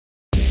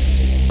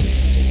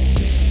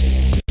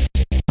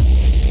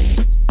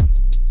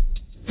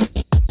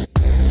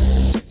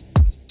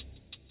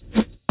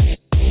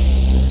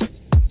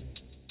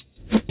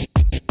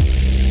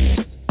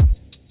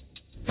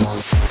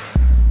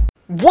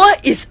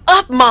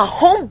up, my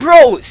home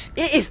bros?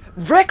 It is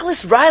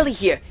RecklessRi1ey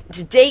here. And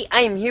today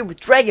I am here with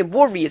Dragon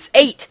Warriors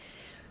 8.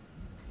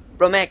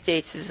 Romantic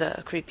Dates is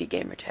a creepy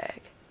gamer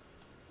tag.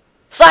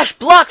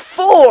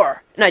 /block4!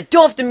 And I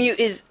don't have to mute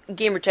his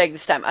gamer tag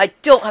this time. I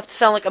don't have to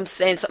sound like I'm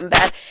saying something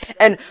bad.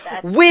 And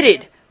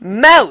Witted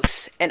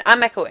Mouse. And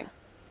I'm echoing.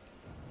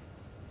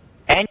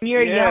 And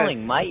you're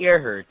yelling. My ear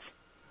hurts.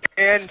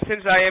 And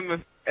since I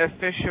am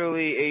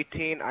officially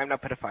 18, I'm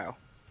not pedophile.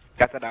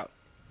 Got that out.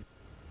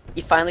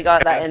 You finally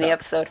got that in the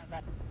episode.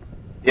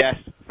 Yes.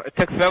 It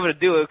took forever to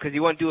do it because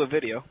you won't do a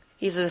video.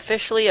 He's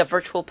officially a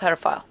virtual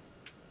pedophile.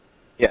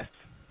 Yes.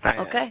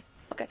 Okay.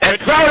 Okay. I'm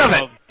proud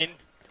of it!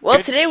 Well,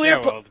 today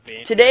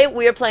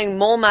we are playing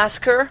Mole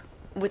Massacre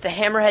with the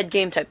Hammerhead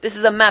game type. This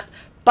is a map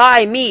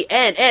by me,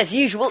 and as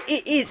usual,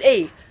 it is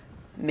a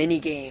mini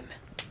game.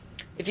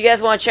 If you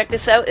guys want to check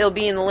this out, it'll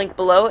be in the link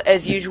below,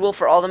 as usual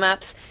for all the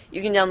maps.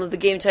 You can download the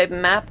game type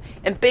and map,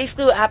 and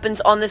basically what happens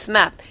on this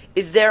map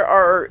is there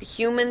are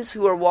humans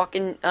who are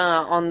walking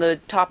on the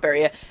top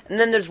area, and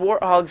then there's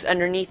warthogs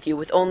underneath you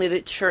with only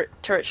the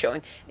turret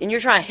showing, and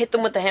you're trying to hit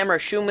them with the hammer or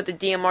shoot them with the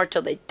DMR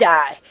till they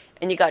die.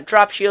 And you got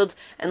drop shields,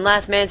 and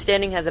last man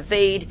standing has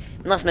evade,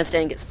 and last man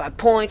standing gets 5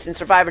 points, and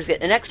survivors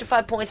get an extra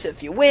 5 points, so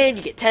if you win,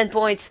 you get 10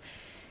 points.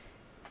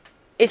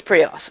 It's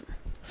pretty awesome.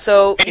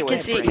 So, you can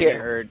see it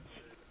here.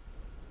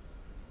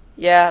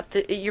 Yeah,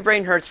 your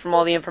brain hurts from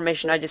all the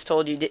information I just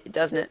told you,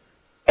 doesn't it?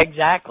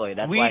 Exactly.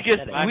 That's why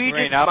we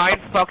just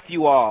mind fucked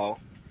you all.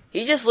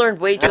 He just learned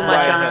way too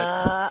much on a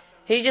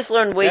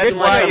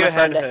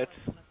Sunday.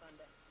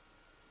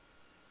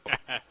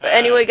 But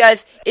anyway,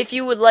 guys, if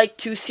you would like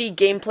to see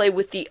gameplay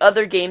with the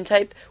other game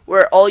type,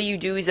 where all you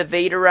do is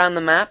evade around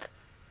the map,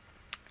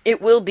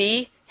 it will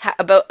be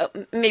about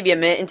maybe a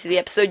minute into the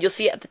episode. You'll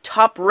see it at the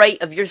top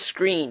right of your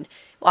screen.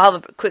 I'll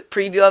have a quick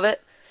preview of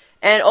it.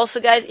 And also,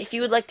 guys, if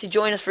you would like to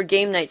join us for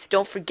game nights,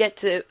 don't forget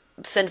to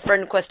send a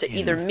friend request to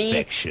either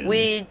me,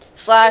 Weed,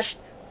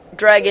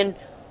 /Dragon,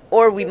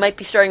 or we might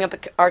be starting up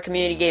our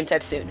community game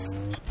type soon.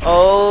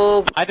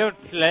 Oh, I don't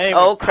play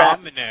with crap.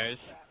 Commoners.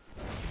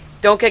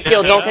 Don't get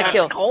killed, don't get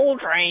killed. Cold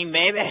train,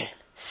 baby.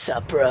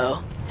 Sup,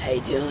 bro? How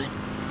you doing?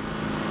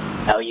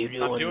 How you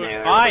doing,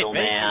 there, fine, little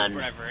man?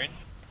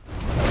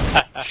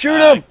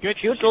 Shoot him!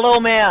 Shoot the little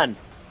man!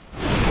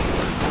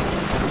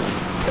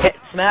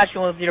 Smash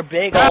him with your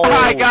big old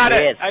I got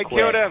it! I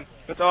killed him!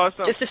 That's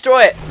awesome. Just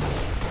destroy it!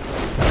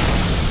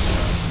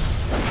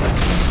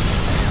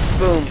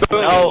 Boom.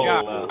 Boom.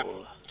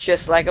 No.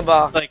 Just like a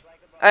bok. Like,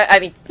 I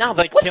mean, no,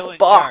 like what's a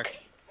bok?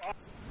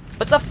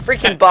 What's a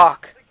freaking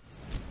bok?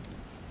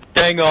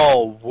 Dang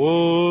old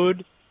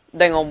wood.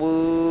 Dang on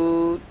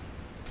wood.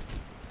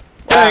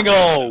 Dang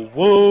old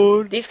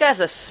wood. These guys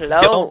are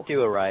slow. Don't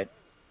do it right.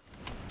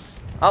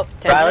 Oh,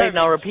 10 Riley, seconds.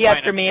 now repeat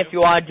after me if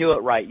you want to do it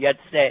right. You have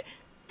to say,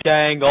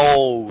 dang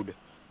old,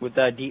 with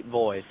a deep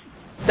voice.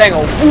 Dang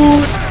on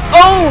wood.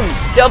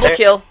 Oh! Double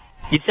kill.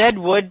 You said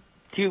wood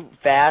too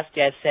fast.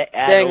 You said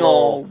dang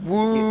on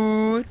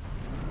wood.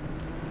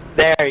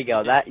 There you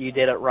go. That you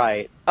did it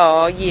right.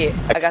 Oh yeah,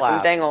 I got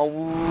some dang on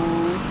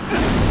wood.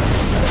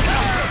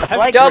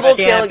 Like double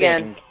kill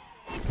again.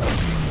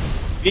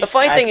 The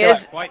funny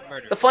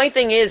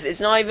thing is,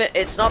 it's not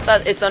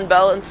that it's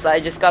unbalanced.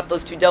 I just got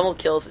those 2 double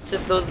kills. It's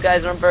just those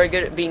guys aren't very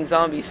good at being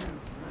zombies.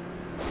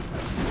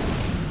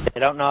 They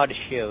don't know how to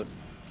shoot.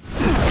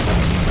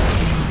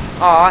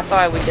 Oh, I thought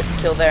I would get the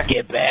kill there.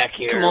 Get back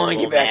here. Come on,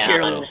 get back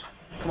here.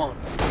 Come on.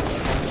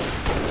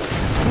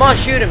 Come on,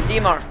 shoot him,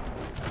 DMR.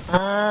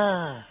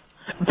 Ah.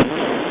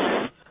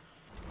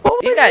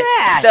 These guys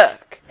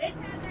suck.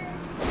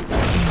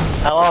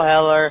 Hello,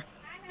 Heller.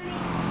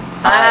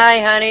 Hi,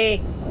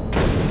 honey.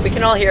 We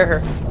can all hear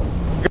her.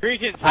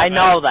 I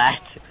know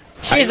that.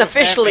 She's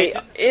officially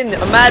in a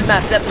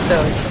MadMaps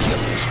episode.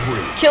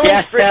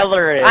 Killing spree.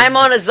 Heller is. I'm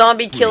on a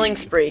zombie killing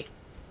spree.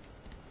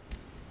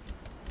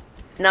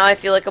 Now I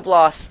feel like a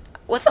boss.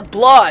 What's a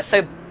boss?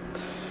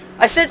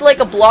 I said like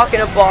a block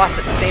and a boss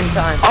at the same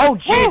time. Oh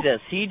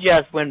Jesus! He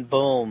just went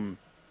boom.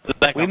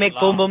 Like we make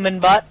boom boom in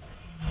butt.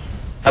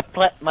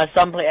 My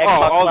son play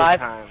Xbox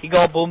Live. He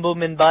go boom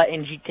boom in butt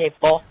in GTA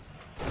 4.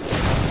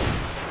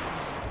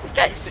 This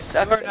guy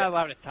sucks. We're not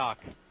allowed to talk.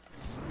 You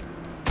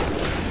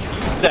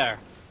there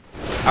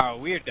are a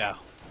weirdo.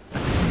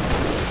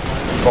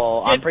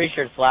 Well, I'm pretty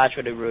sure Slash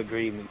would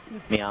agree with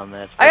me on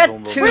this. I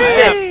got 2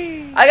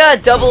 assists. I got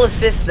a double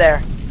assist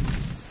there.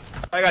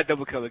 I got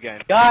double kill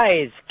again.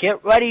 Guys,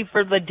 get ready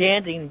for the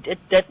dancing.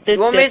 You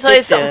want me to tell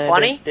you something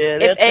funny?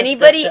 If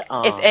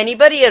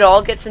anybody at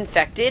all gets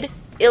infected,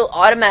 it'll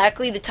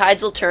automatically, the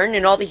tides will turn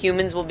and all the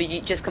humans will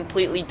be just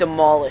completely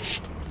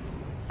demolished.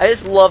 I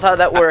just love how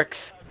that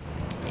works.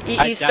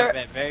 I doubt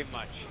that very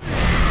much.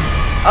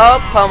 Oh,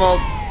 pummeled.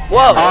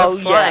 Whoa, oh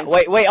yeah,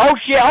 wait, oh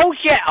shit,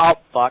 oh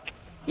fuck.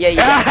 Yeah, you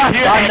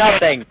saw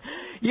nothing.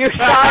 You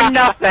saw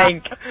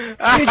nothing.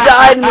 You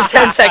died in the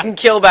 10-second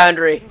kill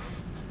boundary.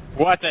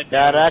 What the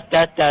da da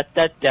da da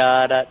da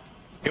da da.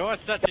 You're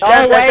such a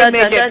oh wait,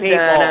 midget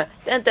people.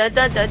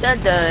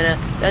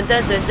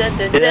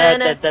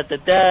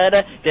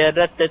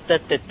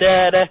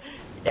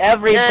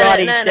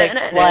 Everybody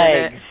Six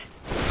Flags.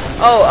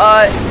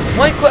 Oh,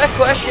 one quick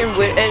question.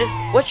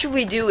 What should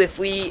we do if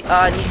we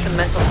need some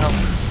mental help?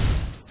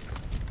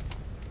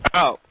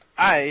 Oh,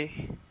 I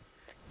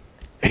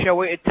shall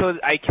wait until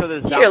I kill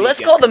the zombie. Here, let's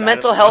call the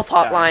mental health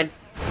hotline.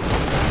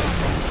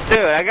 Dude,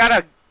 I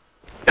gotta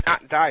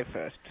not die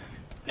first.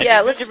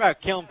 Yeah, let's.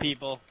 About killing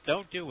people,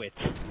 don't do it.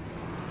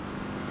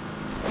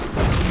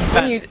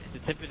 The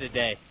tip of the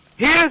day.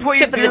 Here's what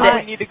you do when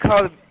you need to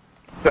call the...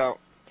 So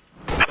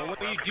what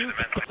do you do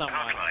to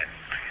someone?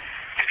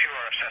 If you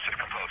are obsessive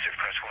compulsive,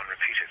 press 1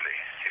 repeatedly.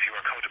 If you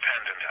are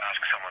codependent, ask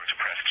someone to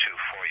press 2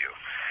 for you.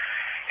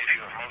 If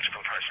you have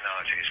multiple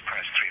personalities,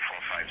 press 3,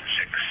 4, 5, and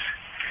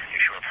 6. If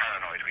you are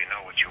paranoid, we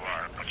know what you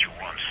are, what you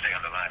want. Stay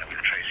on the line and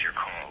we'll trace your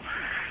call.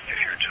 If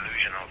you're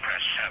delusional,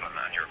 press 7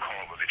 and your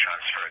call will be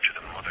transferred to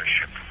the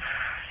mothership.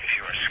 If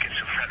you are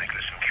schizophrenic,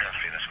 listen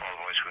carefully and a small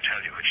voice will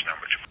tell you which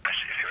number to press.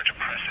 If you're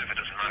depressive, it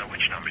doesn't matter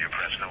which number you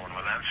press, no one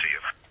will answer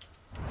you.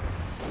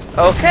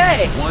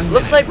 Okay,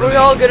 looks like we're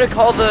all gonna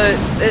call the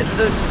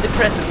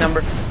depressive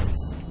number.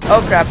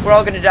 Oh crap, we're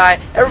all gonna die.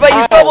 Everybody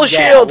use bubble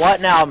shields!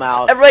 What now,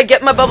 Mouse? Everybody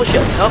get my bubble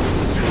shield. Nope,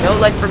 no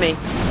life for me.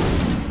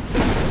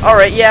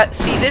 Alright, yeah,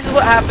 see, this is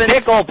what happens.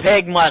 Pickle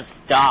Pig must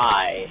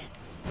die.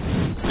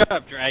 Shut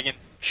up, Dragon.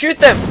 Shoot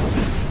them!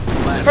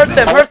 Hurt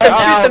them, shoot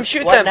them,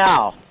 shoot what them!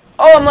 Now?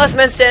 Oh, I'm last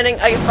man standing,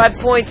 I get 5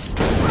 points.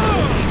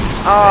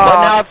 What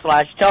now,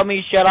 Flash? Tell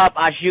me shut up,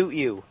 I shoot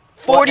you.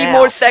 40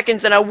 more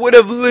seconds and I would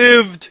have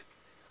lived!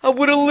 I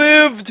would have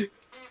lived!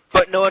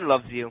 But no one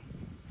loves you.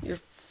 You're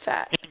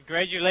fat.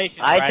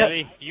 Congratulations,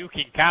 Riley. You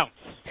can count.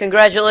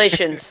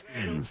 Congratulations.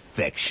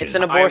 Infection. It's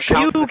an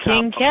abortion. You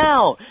can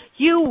count.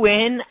 You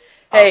win.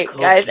 Hey,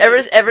 guys,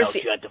 ever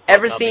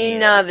seen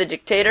The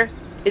Dictator?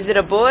 Is it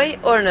a boy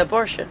or an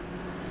abortion?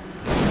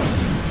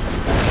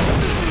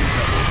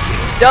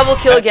 Double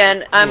kill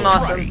again. I'm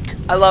awesome.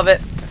 I love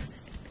it.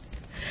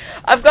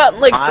 I've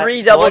gotten like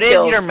 3 double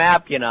kills. What is your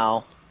map, you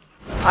know?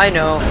 I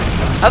know.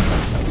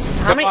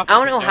 How many? I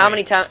don't know how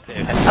many times.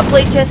 I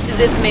play tested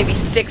this maybe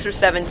 6 or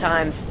 7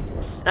 times.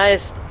 And I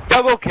just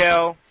double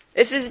kill.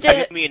 This is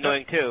just me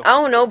annoying too. I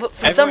don't know, but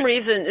for some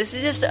reason, this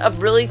is just a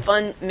really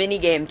fun mini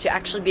game to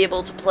actually be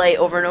able to play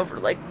over and over.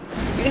 Like,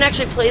 you can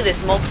actually play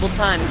this multiple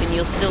times and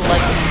you'll still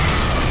like it.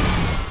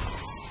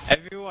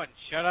 Everyone,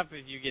 shut up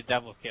if you get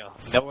double kill.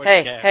 No one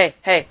cares.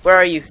 Hey, where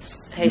are you?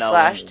 Hey, no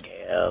Slashed.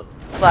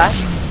 Slash.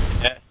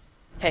 Yeah.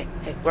 Hey,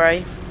 where are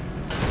you?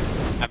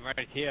 I'm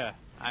right here.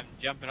 I'm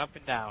jumping up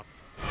and down.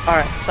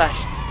 Alright, Slash.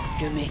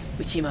 You and me,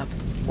 we team up.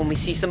 When we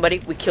see somebody,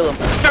 we kill them.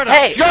 Shut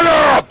hey! Shut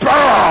up,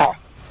 bro!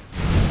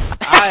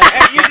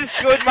 And you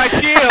destroyed my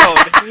shield!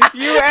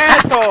 You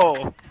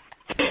asshole!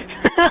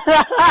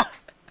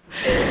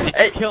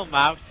 Kill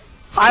Mouse.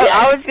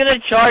 I was gonna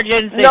charge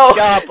in and no,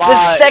 up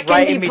the second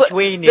right in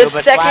between you, the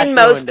second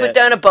Mouse put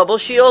down a bubble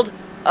shield,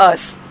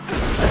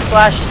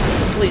 Slash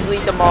completely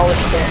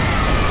demolished it.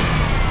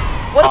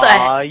 What the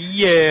heck?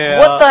 Yeah.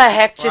 What the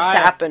heck just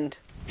happened?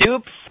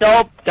 Soup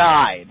Soap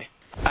died.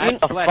 I'm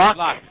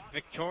fuck?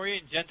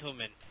 Victorian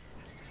gentleman.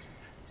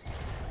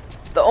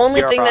 The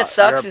only thing that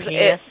sucks is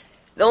it.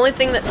 The only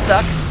thing that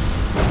sucks.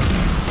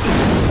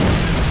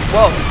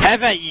 Whoa!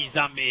 Have a ye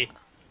zombie.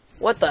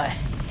 What the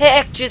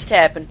heck just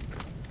happened?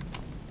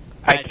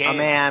 A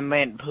man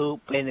went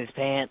poop in his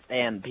pants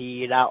and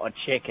peed out a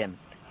chicken.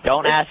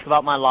 Don't ask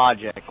about my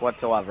logic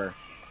whatsoever.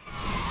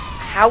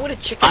 How would a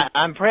chicken?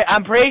 I'm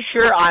pretty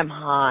sure I'm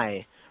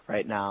high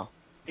right now.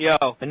 Yo,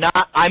 I'm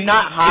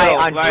not high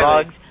on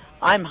drugs.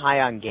 I'm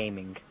high on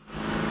gaming.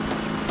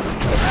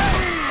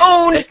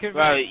 Own!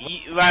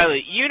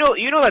 Riley, you know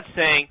that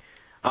saying,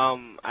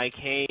 I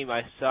came,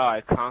 I saw,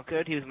 I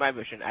conquered? Here's my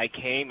version. I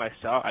came, I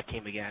saw, I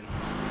came again.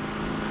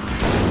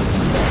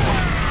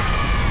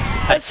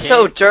 That's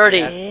so dirty.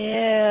 Ew.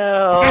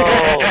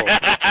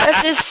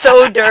 That's just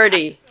so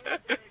dirty.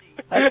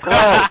 That's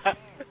gross.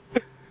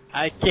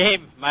 I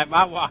came, my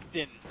mom walked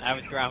in, I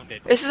was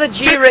grounded. This is a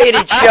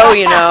G-rated show,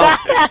 you know.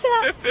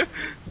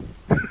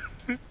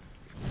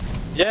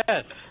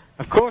 Yes,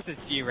 of course it's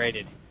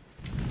G-rated.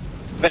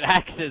 But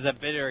X is a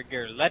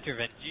bigger letter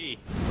than G.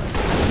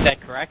 Is that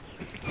correct?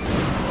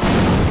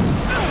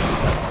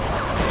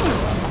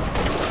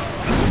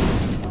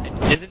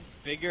 Isn't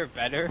bigger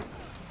better?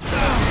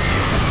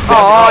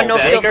 Oh, no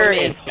kill bigger for me.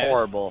 is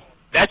horrible.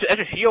 That's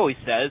what she always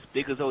says.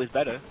 Bigger's always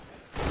better.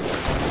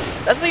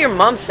 That's what your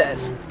mom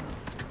says.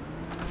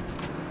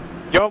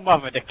 Your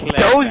mother declared.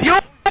 So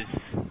yours.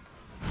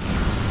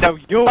 So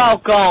yours.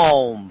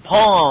 Welcome,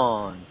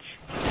 punch.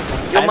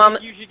 Your mama.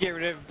 You should get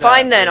rid of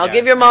Fine then, I'll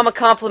give your mom a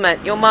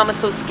compliment. Your mama's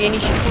so skinny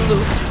she hula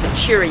hoops with a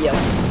Cheerio.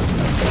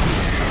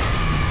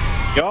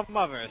 Your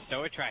mother is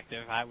so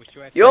attractive. I wish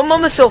you had. Your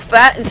mama's so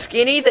fat and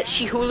skinny that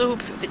she hula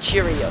hoops with a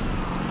Cheerio.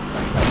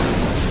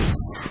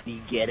 You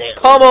get it?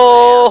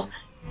 Pummel.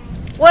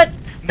 What?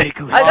 Make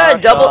a I got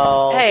a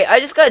double. Hey, I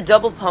just got a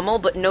double pummel,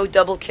 but no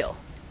double kill.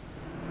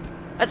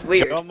 That's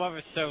weird. Your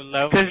mother's so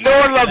low. Because no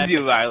one loves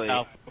you, Riley.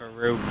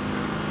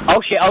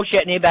 Oh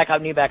shit, need back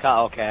up.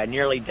 Okay, I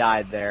nearly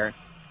died there.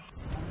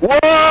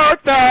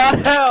 What the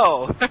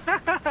hell?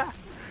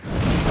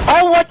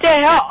 Oh, what the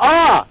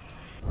hell?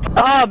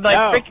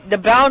 The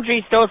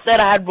boundary still said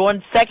I had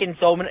 1 second,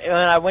 so when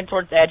I went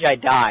towards the edge, I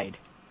died.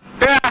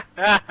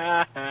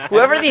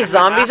 Whoever these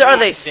zombies are,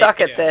 they suck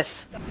at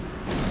this.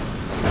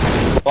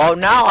 Well,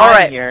 now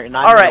I'm here, and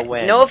I'm gonna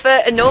win. No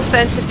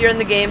offense if you're in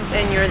the game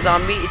and you're a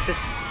zombie. It's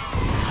just,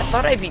 I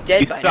thought I'd be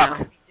dead by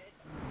now.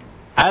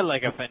 I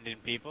like offending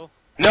people.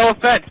 No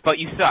offense, but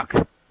you suck.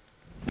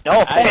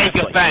 No Take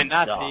offense.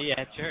 Nazi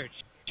at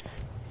church.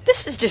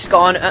 This has just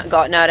gotten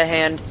out of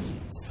hand.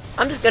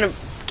 I'm just gonna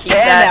keep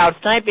Now,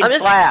 sniping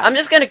I'm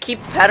just gonna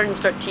keep the pattern and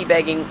start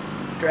teabagging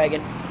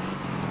Dragon.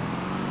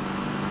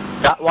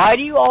 Why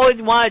do you always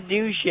want to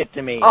do shit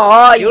to me?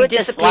 Oh, you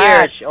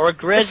disappeared. Or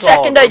the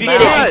second I did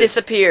it, you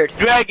disappeared.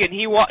 Dragon,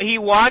 he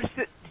wants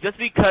it just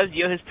because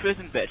you're his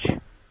prison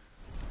bitch.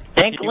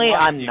 Thankfully,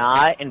 I'm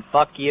not, and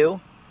fuck you.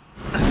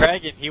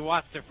 Dragon, he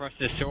wants to thrust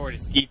his sword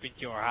deep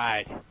into your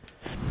hide.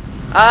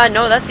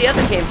 No, that's the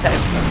other game type.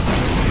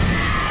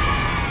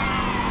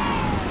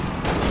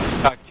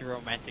 Talk to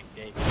romantic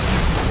date.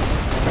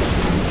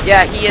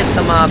 Yeah, he has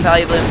some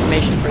valuable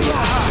information for you.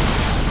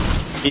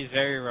 He's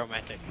very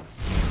romantic.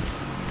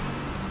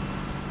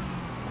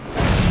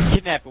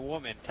 Kidnap a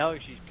woman, tell her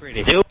she's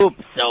pretty.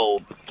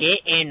 Soup,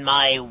 get in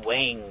my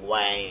wing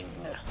wang.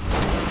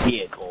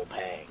 Vehicle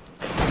pang.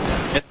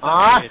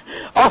 Oh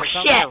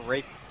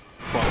shit!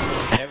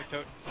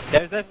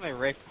 That's my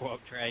rape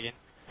quote, Dragon.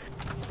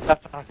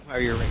 Stop talking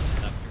about your rape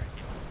stuff,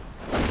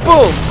 Dragon.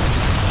 Boom!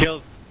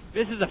 Kills.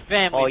 This is a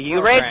family Oh,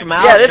 you program. raped him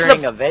out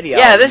during a video.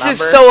 Yeah, this is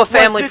so a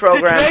family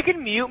program. Did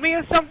Dragon mute me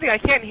or something? I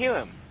can't hear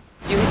him.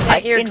 You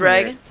can't hear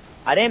Dragon?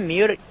 I didn't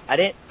mute it.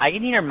 I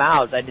can hear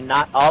mouse. I did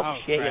not. Oh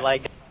shit, crap. you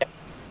like.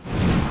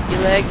 You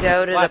lagged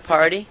out of the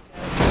party?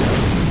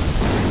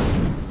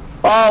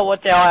 Oh,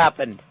 what the hell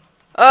happened?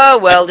 Oh,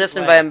 well, just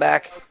invite him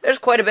back. There's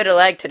quite a bit of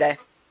lag today.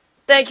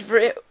 Thank you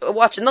for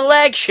watching the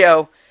lag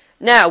show.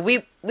 Now,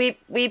 we'll be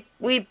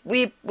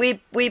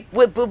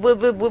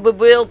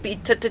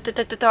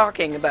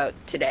talking about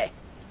today.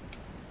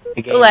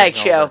 The lag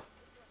show.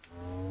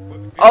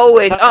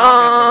 Always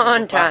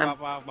on time.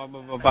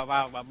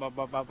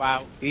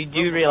 You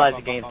do realize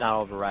the game's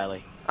not over,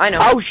 Riley. I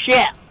know. Oh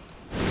shit!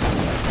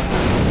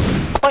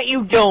 What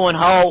you doing,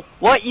 ho?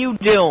 What you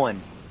doing?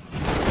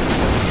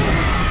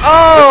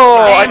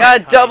 Oh, I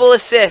got a double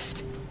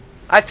assist.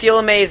 I feel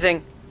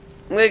amazing.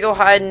 I'm gonna go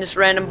hide in this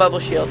random bubble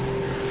shield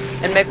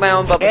and make my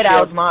own bubble shield. Get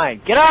out of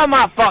mine. Get out of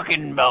my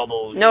fucking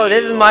bubble. No,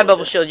 this is my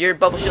bubble shield. Your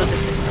bubble shield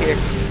just disappeared.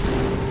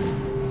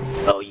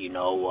 Oh, you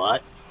know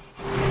what?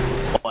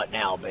 What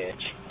now,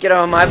 bitch? Get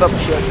out of my bubble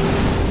shield.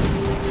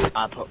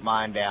 I put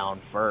mine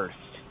down first.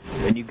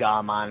 Then you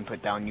got mine and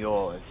put down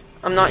yours.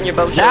 I'm not in your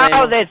bubble shield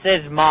Now anymore. this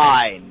is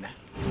mine.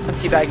 I'm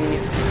teabagging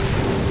you.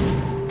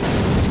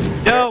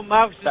 No,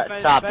 Mouse has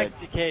been Stop it.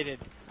 investigated.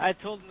 I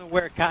told him to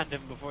wear a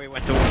condom before he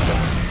went to work.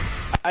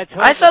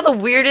 I saw the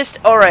weirdest.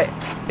 Alright,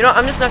 you know,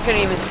 I'm just not gonna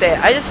even say it.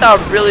 I just saw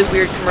a really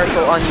weird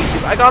commercial on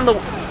YouTube. I got on the.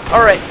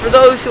 Alright, for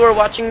those who are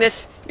watching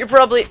this, you're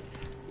probably.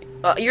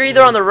 You're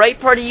either on the right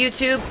part of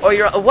YouTube or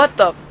you're. What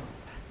the?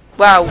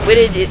 Wow,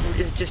 Witted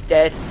is just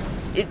dead.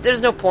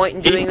 There's no point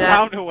in doing that.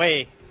 Found a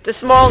way. The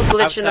small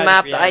glitch in the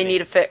map that I need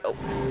to fix.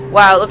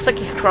 Wow, it looks like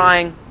he's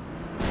crying.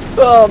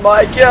 Oh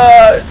my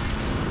god!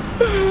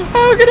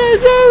 How can I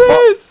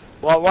do this?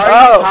 Well, what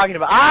are you talking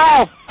about?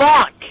 Oh,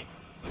 fuck!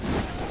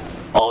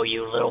 Oh,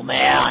 you little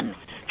man.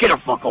 Get the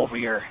fuck over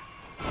here.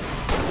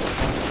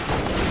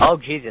 Oh,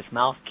 Jesus.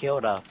 Mouse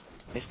killed a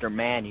Mr.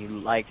 Man who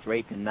likes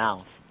raping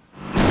mouse.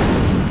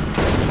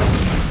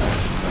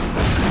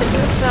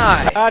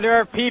 There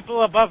are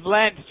people above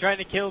land trying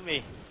to kill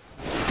me.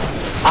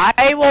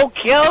 I will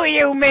kill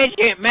you,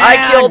 midget man!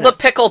 I killed the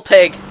pickle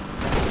pig.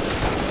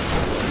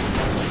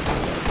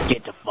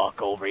 Get the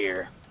fuck over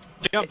here.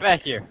 Jump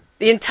back here.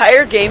 The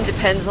entire game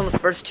depends on the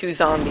first 2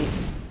 zombies.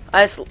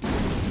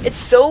 It's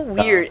so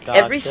weird.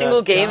 Every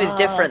single game is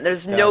different.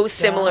 There's no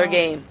similar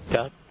game.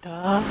 Well,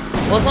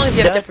 as long as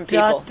you have different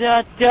people.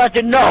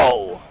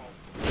 No!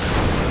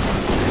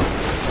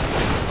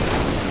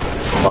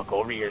 Fuck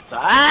over your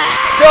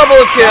side.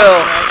 Double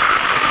kill!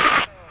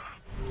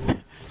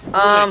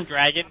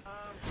 Dragon,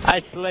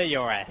 I slay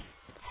your ass.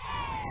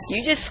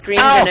 You just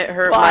screamed and it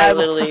hurt my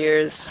little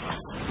ears.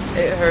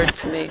 It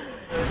hurts me.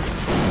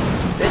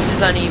 This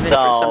is uneven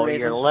for some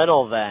reason. You're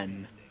little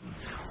then.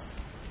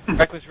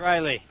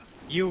 RecklessRi1ey,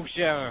 you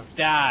shall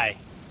die.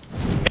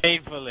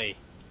 Painfully.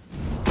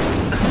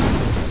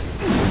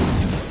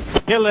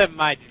 Kill him,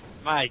 my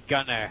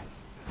gunner.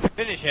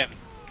 Finish him.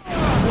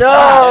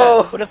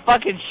 No! What the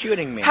fuck is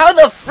shooting me? How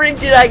the freak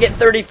did I get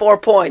 34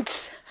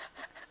 points?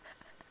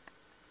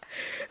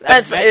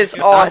 That is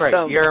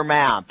awesome. Your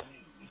map.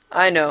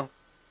 I know.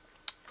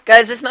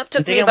 Guys, this map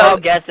took me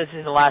about... guess this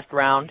is the last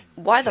round?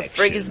 Why the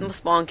frig is my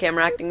spawn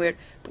camera acting weird?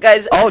 But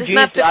guys, this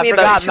map took me I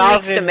about 2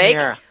 weeks to make.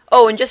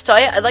 Oh, and just tell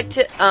you, I'd like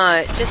to,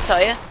 I'd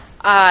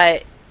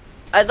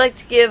like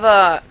to give,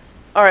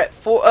 alright,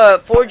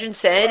 Forge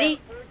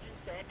Insanity.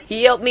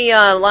 He helped me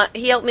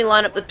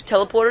line up the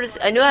teleporters.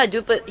 I knew how to do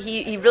it, but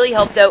he really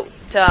helped out,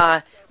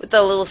 with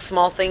the little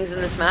small things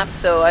in this map,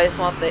 so I just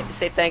want to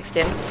say thanks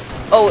to him.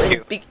 Oh,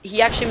 and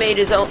he actually made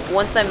his own.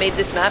 Once I made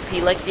this map,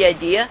 he liked the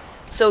idea,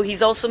 so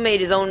he's also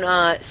made his own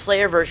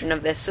Slayer version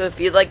of this. So if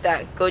you'd like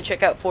that, go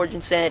check out Forge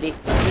Insanity.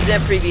 He was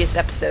in a previous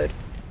episode.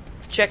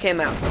 So check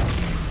him out.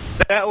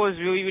 That was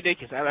really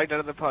ridiculous. I like that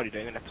other party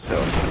during an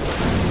episode.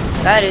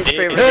 That is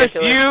pretty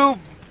ridiculous. You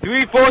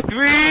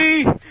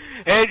 343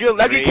 and your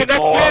lucky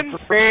connection. No,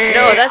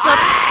 that's not.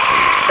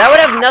 That would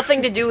have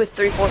nothing to do with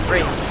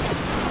 343.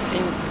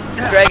 And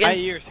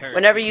Dragon,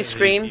 whenever you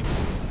scream,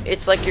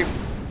 it's like you're.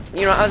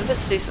 You know, I was about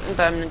to say something,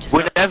 but I'm just.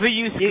 Whenever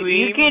you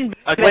scream,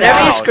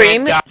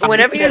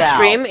 whenever you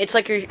scream, it's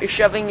like you're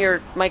shoving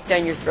your mic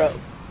down your throat.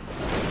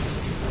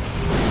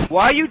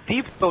 Why are you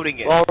deep throating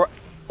it?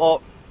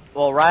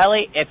 Well,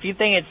 Riley, if you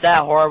think it's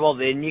that horrible,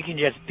 then you can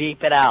just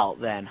beep it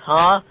out, then,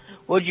 huh?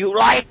 Would you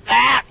like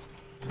that?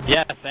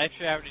 Yes,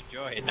 actually, I would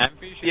enjoy it. I'm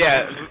pretty sure.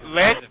 Yeah,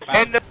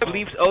 and the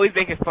bleeps always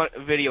make a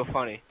video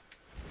funny.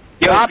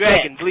 Yo, Stop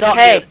Dragon,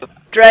 Hey,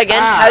 Dragon,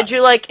 how'd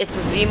you like? It's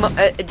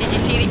a did you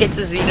see? It's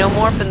a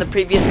xenomorph in the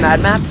previous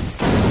MadMaps.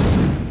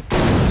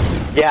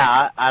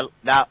 Yeah,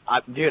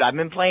 dude, I've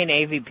been playing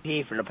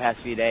AVP for the past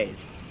few days.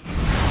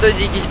 So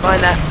did you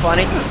find that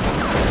funny?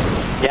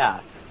 Yeah.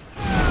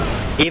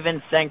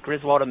 Even sent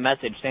Griswold a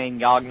message saying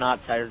Yognaut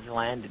has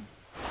landed.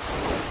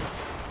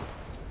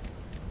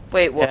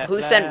 Wait,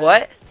 who sent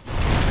what?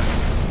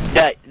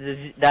 That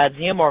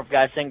Xenomorph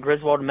guy sent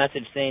Griswold a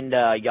message saying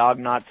the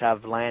Yognauts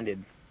have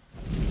landed.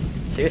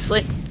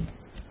 Seriously?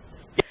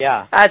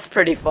 Yeah. That's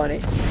pretty funny.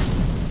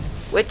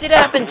 What did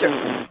happen to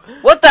her?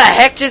 What the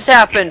heck just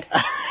happened?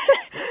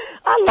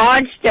 I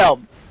launched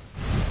him.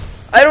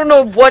 I don't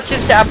know what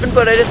just happened,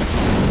 but I just...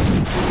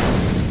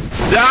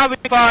 Zombie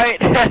fight!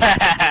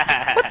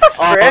 What the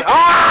frick?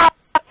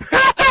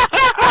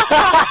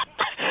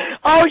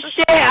 Oh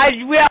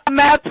shit! We have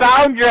map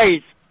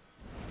boundaries!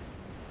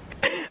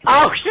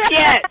 Oh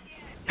shit!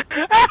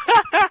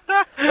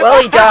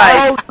 Well, he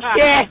dies. Oh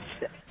shit!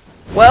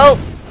 Well,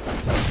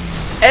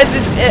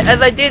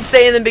 as I did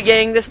say in the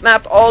beginning, this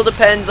map all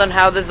depends on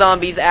how the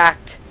zombies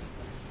act,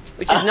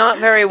 which is not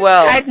very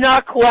well. He's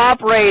not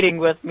cooperating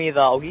with me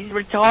though. He's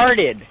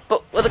retarded.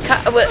 But what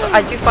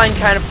I do find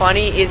kind of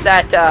funny is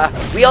that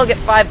we all get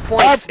 5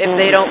 points if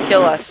they don't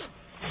kill us.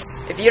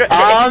 If you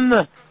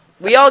don't,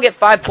 we all get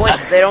 5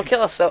 points if they don't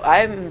kill us. So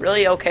I'm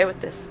really okay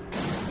with this.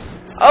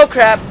 Oh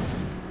crap!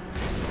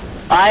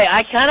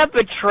 I kind of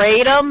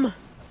betrayed him.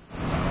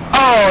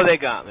 Oh, they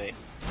got me.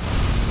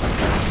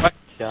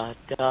 Da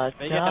da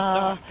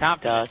da da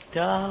da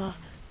da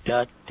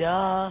da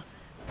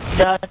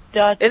da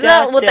da. Isn't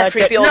that what that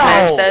creepy old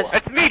man says?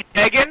 That's me,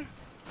 Megan.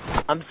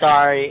 I'm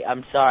sorry,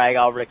 I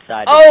got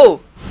overexcited. Oh!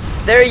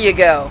 There you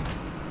go.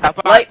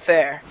 Light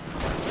fair.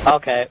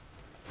 Okay.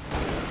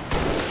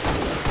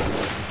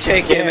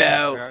 Check him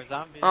out.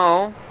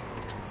 Oh.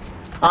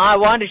 I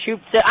wanted to shoot.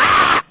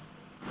 Ah!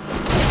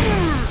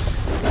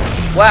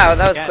 Wow,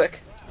 that was quick.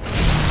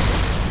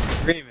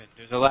 Screaming.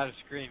 There's a lot of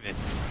screaming.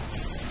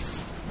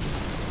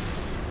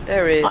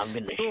 There is. I'm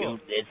gonna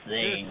shoot this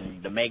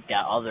thing to make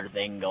that other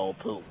thing go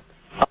poop.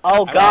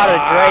 Oh god, a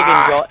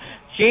dragon go.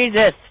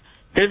 Jesus!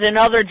 There's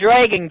another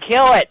dragon!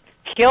 Kill it!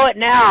 Kill it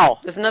now!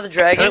 There's another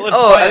dragon?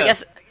 Oh, I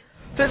guess...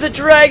 There's a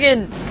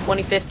dragon!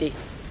 2050.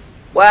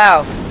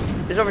 Wow.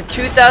 There's over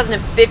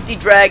 2,050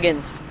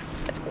 dragons.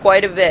 That's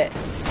quite a bit.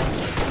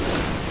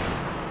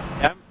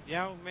 You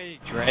know how many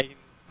dragon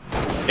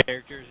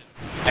characters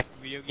in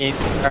video games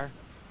there are?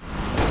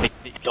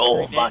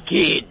 Oh, my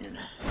kid!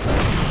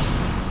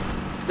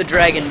 The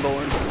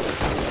Dragonborn.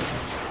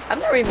 I've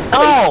never even played.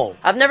 Oh!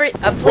 I've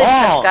played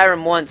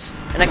Skyrim once,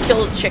 and I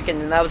killed a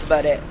chicken, and that was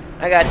about it.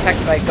 I got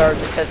attacked by a guard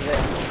because of it.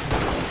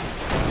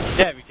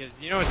 Yeah, because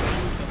you know what's the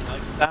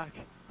livestock?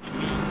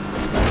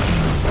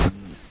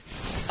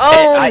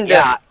 Oh,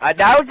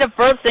 that was the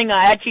first thing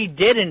I actually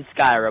did in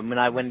Skyrim when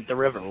I went to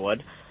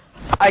Riverwood.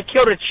 I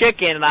killed a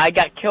chicken, and I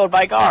got killed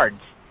by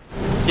guards.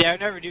 Yeah, I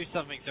would never do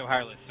something so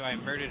heartless, so I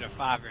murdered a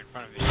father in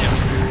front of his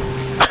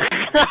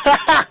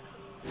young.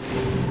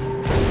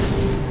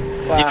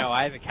 Wow. You know,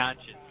 I have a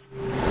conscience.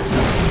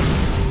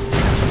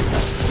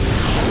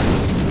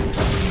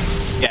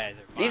 Guys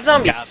are these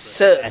zombies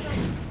suck.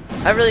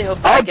 I really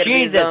hope that I get to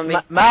be a zombie.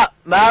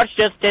 Mouse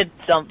just did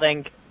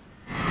something.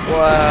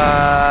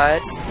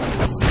 What?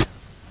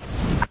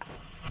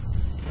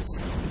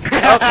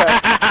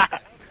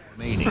 Okay.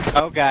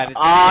 Oh god.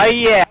 Oh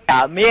yeah,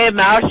 me and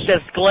Mouse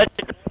just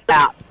glitched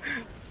out.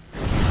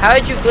 How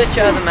did you glitch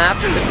out of the map?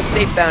 There's a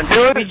safe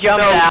boundary. We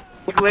jumped out.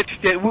 We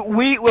glitched it.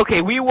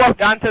 We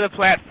walked onto the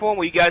platform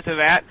where you guys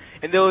are at,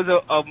 and there was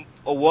a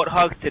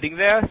warthog sitting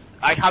there.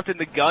 I hopped in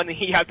the gun, and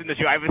he hopped in the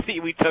driver's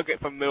seat. We took it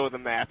from the middle of the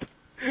map.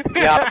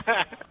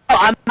 Yeah.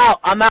 Oh,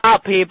 I'm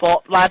out,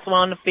 people. Last one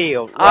on the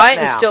field. I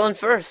am still in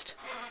first.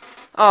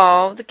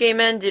 Oh, the game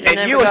ended, and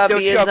I never got to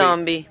be a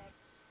zombie.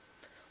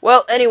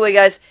 Well, anyway,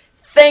 guys,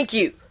 thank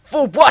you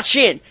for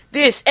watching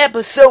this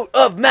episode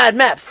of Mad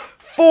Maps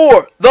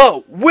for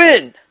the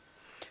win.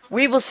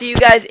 We will see you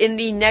guys in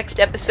the next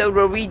episode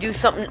where we do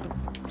something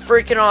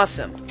freaking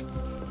awesome.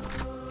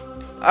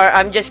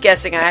 I'm just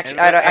guessing. I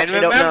actually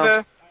don't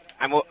know.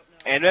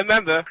 And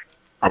remember,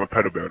 I'm a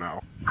pedophile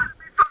now.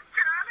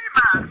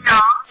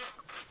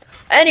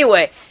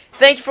 Anyway,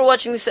 thank you for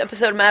watching this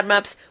episode of Mad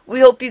Maps. We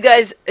hope you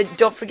guys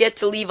don't forget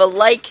to leave a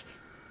like,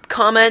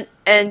 comment,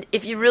 and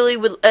if you really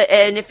would,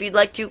 and if you'd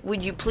like to,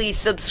 would you please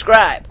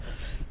subscribe?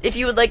 If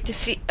you would like to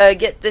see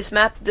get this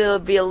map, there'll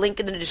be a link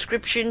in the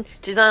description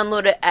to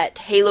download it at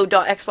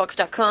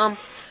halo.xbox.com.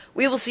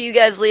 We will see you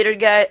guys later,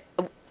 guys.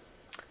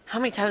 How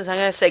many times am I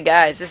gonna say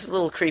guys? This is a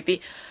little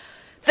creepy.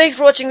 Thanks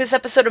for watching this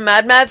episode of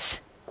Mad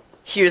Maps.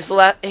 Here's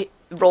the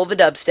roll the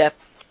dubstep.